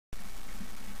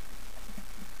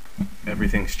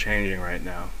Everything's changing right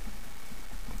now.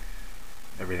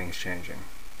 Everything's changing.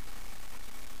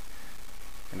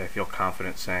 And I feel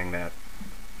confident saying that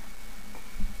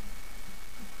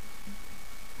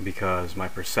because my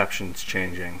perception's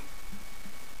changing.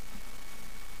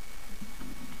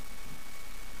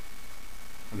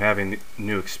 I'm having a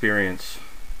new experience.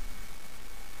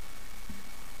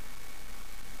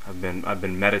 I've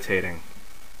been meditating,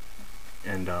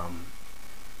 and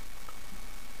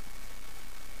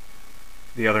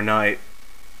the other night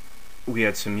we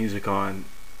had some music on.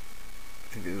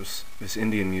 I think it was this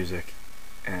Indian music,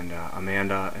 and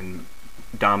Amanda and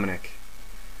Dominic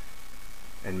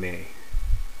and me,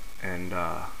 and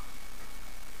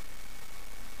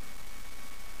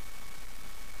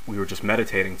we were just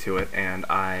meditating to it, and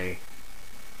I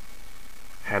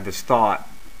had this thought,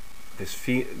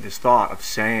 this thought of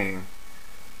saying,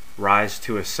 "Rise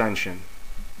to ascension,"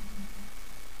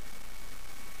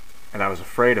 and I was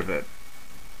afraid of it.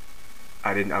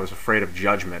 I was afraid of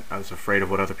judgment. I was afraid of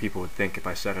what other people would think if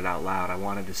I said it out loud. I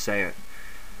wanted to say it,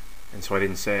 and so I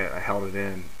didn't say it. I held it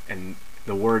in, and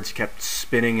the words kept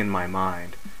spinning in my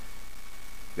mind.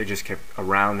 They just kept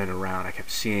around and around. I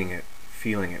kept seeing it,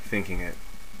 feeling it, thinking it,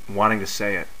 wanting to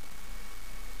say it.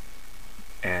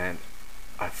 And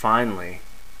I finally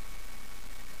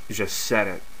just said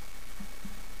it.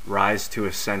 Rise to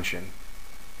ascension.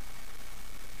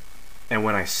 And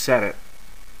when I said it,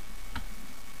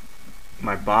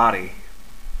 my body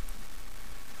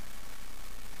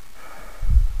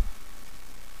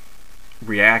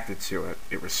reacted to it.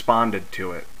 It responded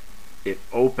to it. It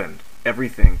opened.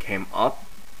 Everything came up.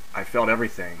 I felt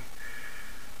everything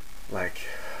like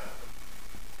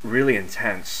really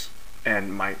intense,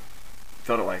 and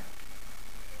felt it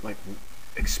like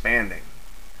expanding,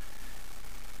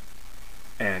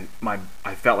 and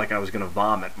I felt like I was gonna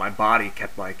vomit. My body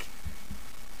kept like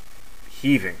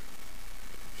heaving,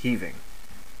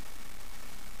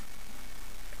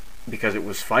 because it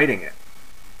was fighting it,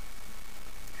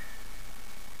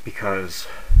 because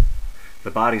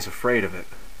the body's afraid of it.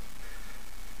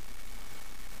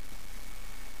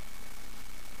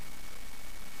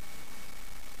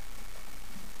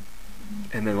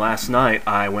 And then last night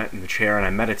I went in the chair and I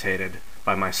meditated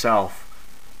by myself,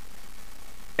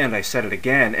 and I said it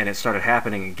again, and it started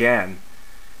happening again.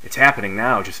 It's happening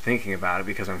now just thinking about it,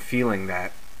 because I'm feeling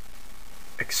that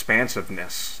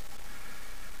expansiveness.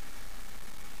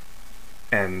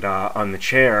 And on the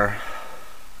chair,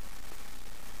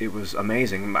 it was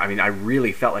amazing. I mean, I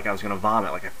really felt like I was going to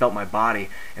vomit. Like, I felt my body,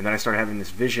 and then I started having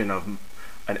this vision of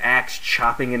an axe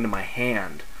chopping into my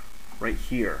hand right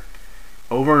here,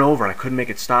 over and over, and I couldn't make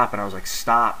it stop. And I was like,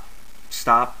 stop,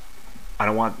 I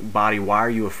don't want, body, why are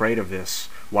you afraid of this?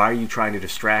 Why are you trying to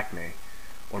distract me?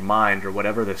 Or mind, or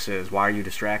whatever this is, why are you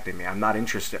distracting me? I'm not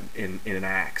interested in an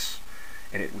axe.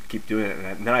 And it would keep doing it.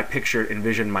 And then I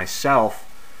envisioned myself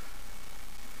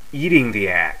eating the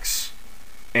axe,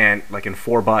 and like in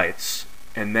 4 bites.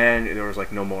 And then there was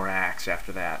like no more axe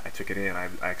after that. I took it in, I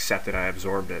accepted, I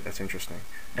absorbed it. That's interesting.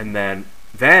 And then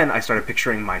I started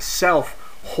picturing myself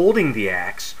holding the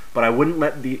axe, but I wouldn't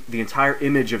let the entire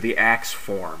image of the axe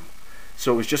form.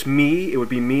 So it was just me, it would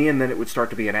be me, and then it would start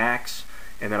to be an axe,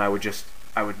 and then I would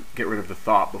get rid of the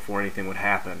thought before anything would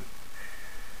happen.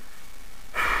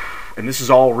 And this is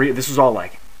all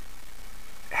like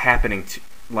happening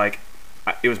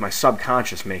it was my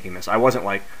subconscious making this. I wasn't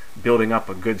like building up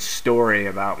a good story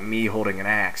about me holding an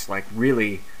axe. Like,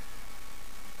 really,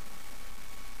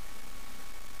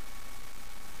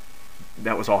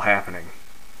 that was all happening,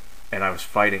 and I was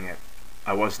fighting it.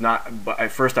 But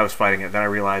at first I was fighting it, then I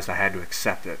realized I had to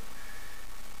accept it.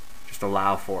 Just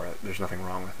allow for it. There's nothing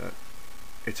wrong with it.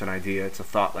 It's an idea, it's a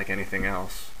thought like anything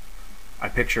else. I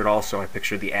pictured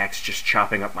the axe just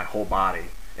chopping up my whole body,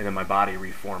 and then my body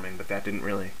reforming, but that didn't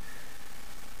really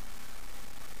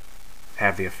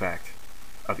have the effect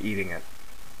of eating it.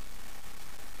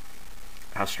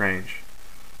 How strange.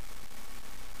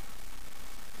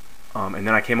 And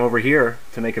then I came over here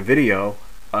to make a video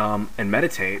and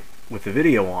meditate with the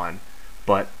video on,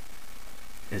 but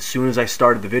as soon as I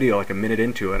started the video, like a minute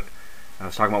into it, I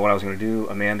was talking about what I was going to do.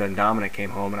 Amanda and Dominic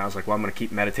came home, and I was like, well, I'm going to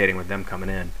keep meditating with them coming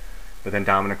in. But then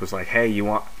Dominic was like, hey, you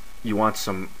want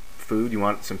some food? You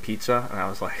want some pizza? And I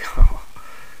was like, oh,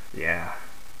 yeah.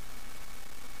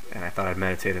 And I thought I'd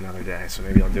meditate another day, so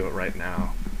maybe I'll do it right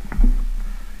now.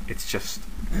 It's just,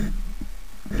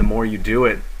 the more you do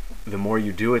it,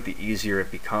 the easier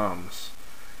it becomes.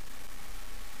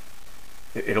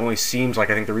 It only seems like,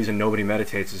 I think the reason nobody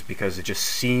meditates is because it just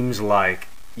seems like,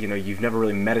 you've never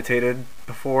really meditated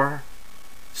before,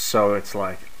 so it's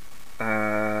like,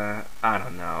 I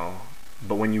don't know.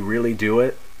 But when you really do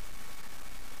it,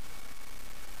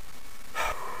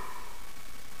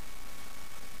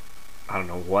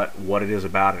 know what it is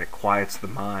about it. It quiets the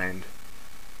mind.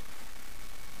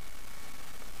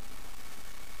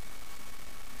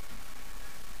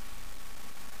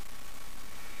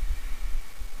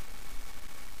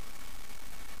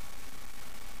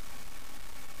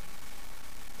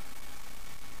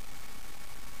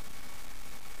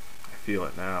 I feel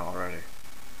it now already.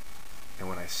 And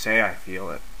when I say I feel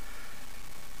it,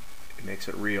 it makes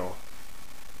it real.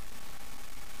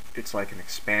 It's like an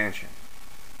expansion.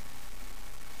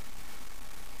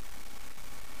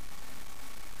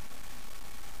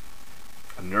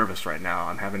 I'm nervous right now.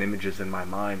 I'm having images in my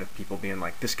mind of people being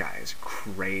like, this guy is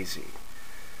crazy.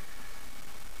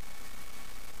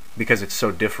 Because it's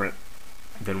so different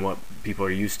than what people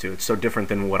are used to. It's so different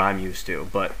than what I'm used to.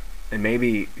 And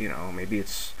maybe, maybe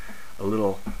it's a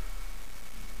little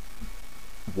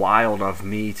wild of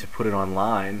me to put it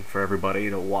online for everybody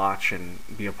to watch and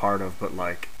be a part of, but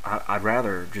like I'd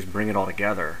rather just bring it all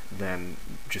together than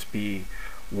just be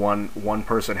one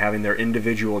person having their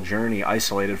individual journey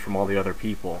isolated from all the other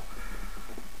people.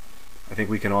 I think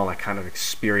we can all like kind of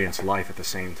experience life at the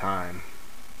same time,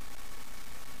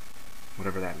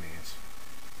 whatever that means.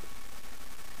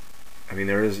 I mean,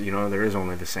 there is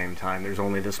only the same time. There's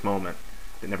only this moment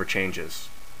that never changes.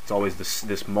 It's always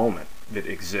this moment that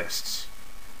exists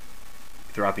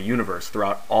throughout the universe,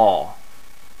 throughout all.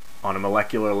 On a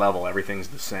molecular level, everything's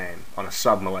the same. On a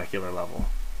submolecular level,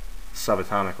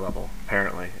 subatomic level,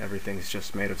 apparently, everything's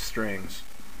just made of strings.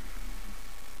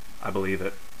 I believe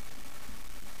it.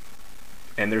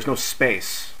 And there's no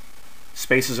space.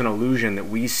 Space is an illusion that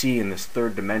we see in this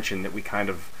third dimension that we kind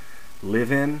of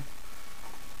live in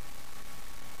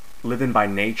by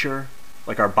nature.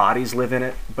 Like our bodies live in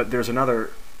it, but there's no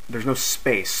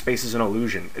space. Space is an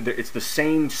illusion. It's the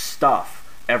same stuff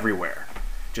everywhere,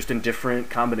 just in different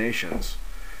combinations.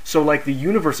 So like the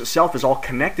universe itself is all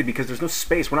connected because there's no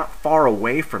space. We're not far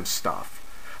away from stuff.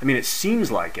 I mean, it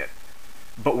seems like it,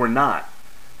 but we're not.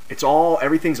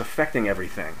 Everything's affecting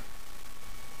everything.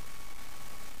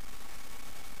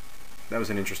 That was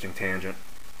an interesting tangent.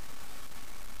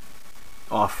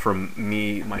 Off from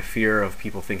me, my fear of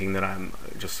people thinking that I'm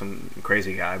just some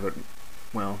crazy guy, but,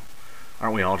 well,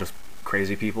 aren't we all just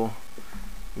crazy people?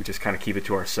 We just kind of keep it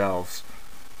to ourselves.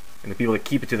 And the people that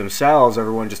keep it to themselves,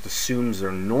 everyone just assumes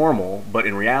they're normal, but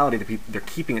in reality, they're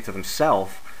keeping it to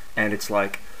themselves, and it's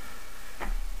like,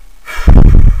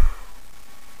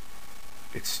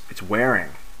 it's wearing.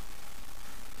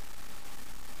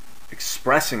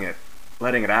 Expressing it,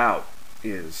 letting it out,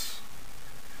 is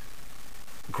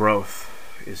growth,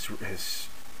 is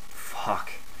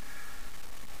fuck.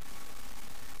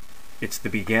 It's the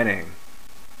beginning.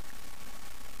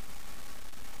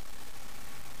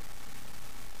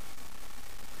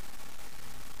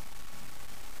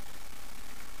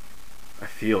 I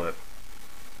feel it.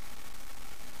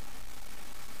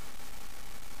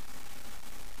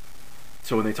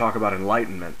 So when they talk about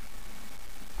enlightenment,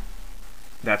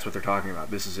 that's what they're talking about.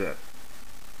 This is it.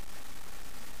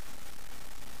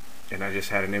 And I just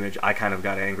had an image. I kind of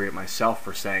got angry at myself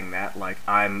for saying that. Like,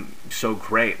 I'm so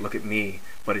great, look at me.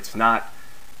 But it's not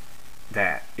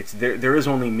that. It's there is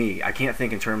only me. I can't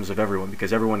think in terms of everyone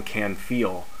because everyone can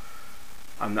feel.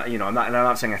 I'm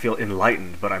not saying I feel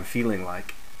enlightened, but I'm feeling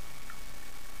like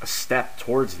a step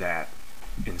towards that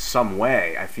in some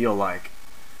way. I feel like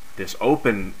this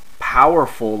open,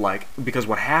 powerful, like, because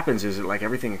what happens is that like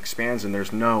everything expands and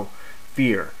there's no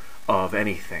fear of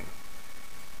anything.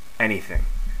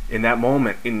 In that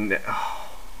moment,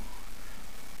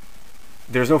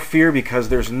 there's no fear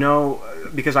because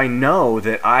I know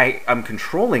that I'm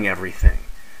controlling everything.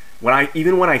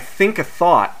 Even when I think a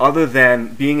thought other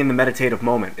than being in the meditative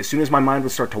moment, as soon as my mind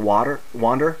would start to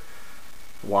wander.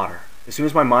 As soon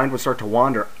as my mind would start to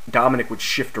wander, Dominic would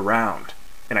shift around,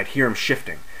 and I'd hear him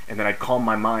shifting, and then I'd calm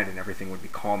my mind, and everything would be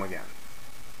calm again.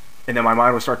 And then my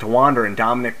mind would start to wander, and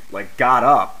Dominic like got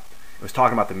up, and was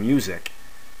talking about the music,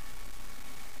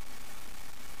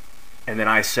 and then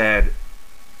I said,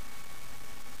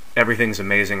 "Everything's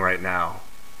amazing right now,"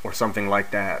 or something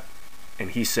like that, and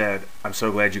he said, "I'm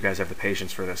so glad you guys have the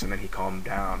patience for this," and then he calmed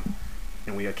down,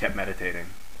 and we kept meditating.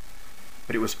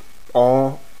 But it was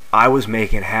all I was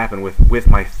making happen with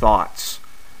my thoughts.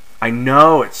 I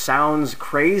know it sounds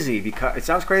crazy, because it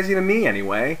sounds crazy to me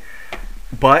anyway,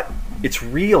 but it's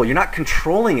real. You're not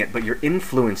controlling it, but you're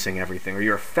influencing everything, or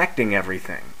you're affecting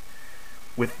everything.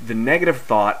 With the negative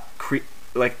thought,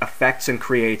 affects and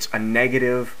creates a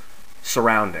negative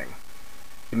surrounding,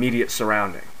 immediate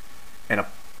surrounding, I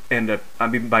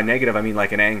mean, by negative I mean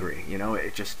like an angry.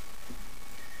 It just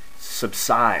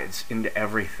subsides into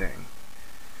everything.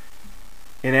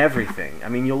 In everything. I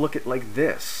mean, you'll look at like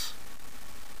this.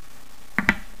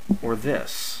 or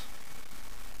this.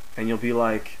 And you'll be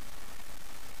like,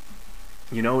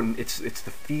 you know, it's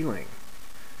the feeling.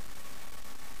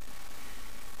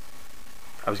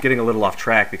 I was getting a little off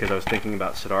track because I was thinking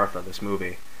about Siddhartha, this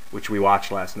movie, which we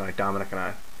watched last night, Dominic and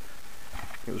I.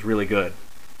 It was really good.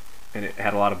 And it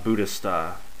had a lot of Buddhist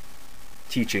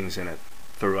teachings in it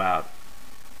throughout.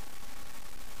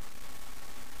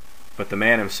 But the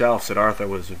man himself, Siddhartha,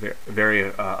 was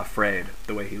very afraid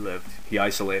the way he lived. He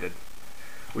isolated,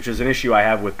 which is an issue I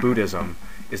have with Buddhism,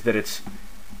 is that it's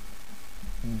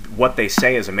what they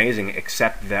say is amazing,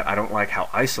 except that I don't like how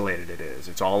isolated it is.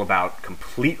 It's all about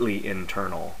completely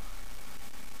internal,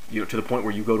 you know, to the point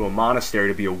where you go to a monastery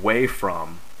to be away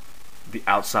from the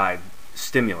outside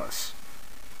stimulus.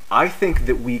 I think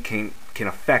that we can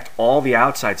affect all the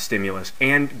outside stimulus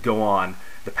and go on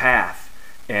the path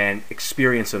and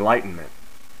experience enlightenment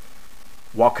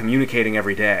while communicating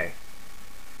every day.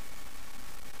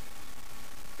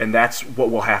 And that's what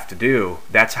we'll have to do.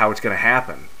 That's how it's going to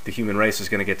happen. The human race is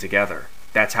going to get together.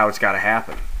 That's how it's got to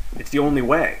happen. It's the only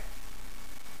way.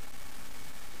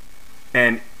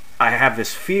 And I have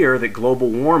this fear that global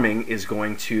warming is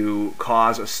going to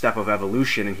cause a step of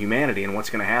evolution in humanity, and what's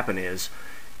going to happen is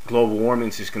global warming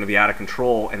is just going to be out of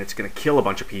control, and it's going to kill a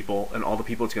bunch of people, and all the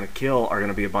people it's going to kill are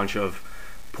going to be a bunch of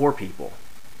poor people.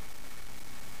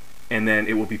 And then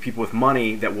it will be people with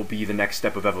money that will be the next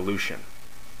step of evolution.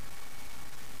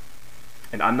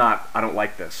 And I don't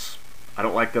like this. I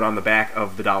don't like that on the back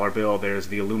of the dollar bill there's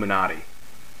the Illuminati.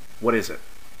 What is it?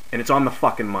 And it's on the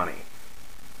fucking money.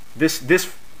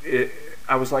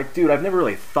 I was like, dude, I've never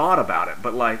really thought about it,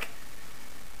 but like,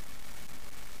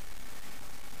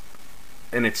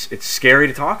 and it's scary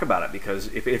to talk about it, because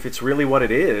if it's really what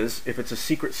it is, if it's a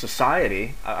secret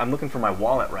society, I'm looking for my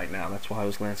wallet right now. That's why I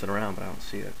was glancing around, but I don't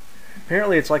see it.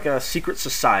 Apparently it's like a secret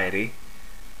society,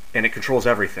 and it controls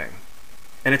everything.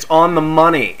 And it's on the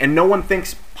money, and no one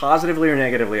thinks positively or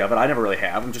negatively of it. I never really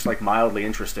have. I'm just like mildly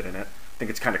interested in it. I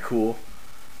think it's kind of cool.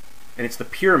 And it's the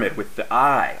pyramid with the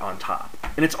eye on top.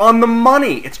 And it's on the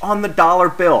money. It's on the dollar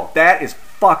bill. That is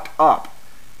fucked up.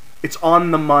 It's on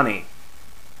the money.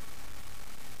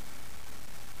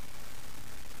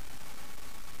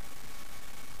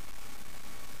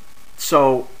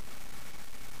 So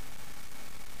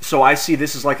I see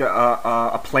this as like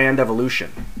a planned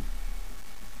evolution.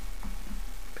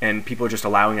 And people are just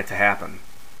allowing it to happen.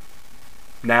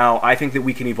 Now, I think that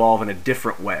we can evolve in a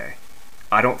different way.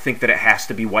 I don't think that it has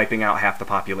to be wiping out half the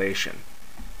population.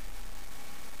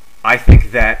 I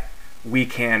think that we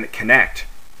can connect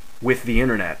with the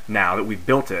internet now that we've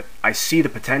built it. I see the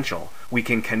potential. We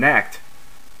can connect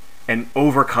and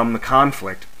overcome the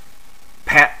conflict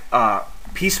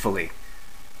peacefully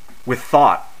with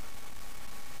thought.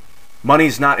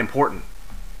 Money's not important.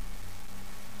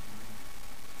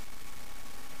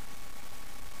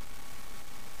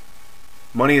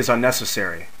 Money is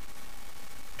unnecessary.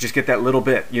 Just get that little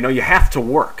bit. You know, you have to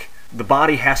work. The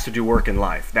body has to do work in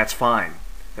life. That's fine.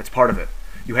 That's part of it.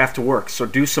 You have to work. So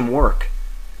do some work.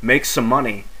 Make some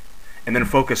money. And then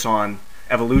focus on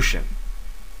evolution.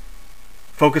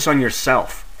 Focus on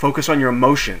yourself. Focus on your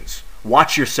emotions.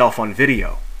 Watch yourself on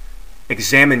video.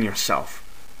 Examine yourself.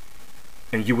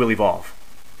 And you will evolve.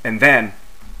 And then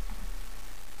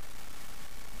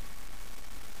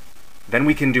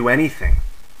we can do anything.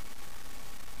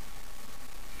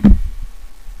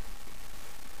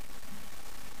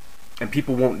 And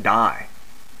people won't die.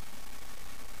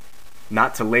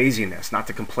 Not to laziness, not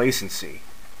to complacency,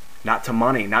 not to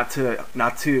money, not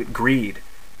to greed.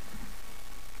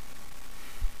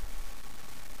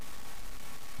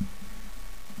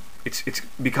 It's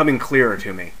becoming clearer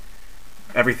to me.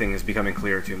 Everything is becoming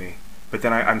clearer to me. But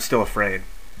then I'm still afraid.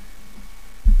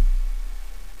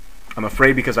 I'm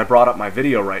afraid because I brought up my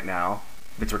video right now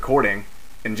that's recording,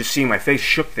 and just seeing my face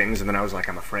shook things, and then I was like,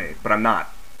 I'm afraid. But I'm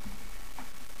not.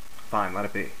 Fine, let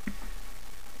it be.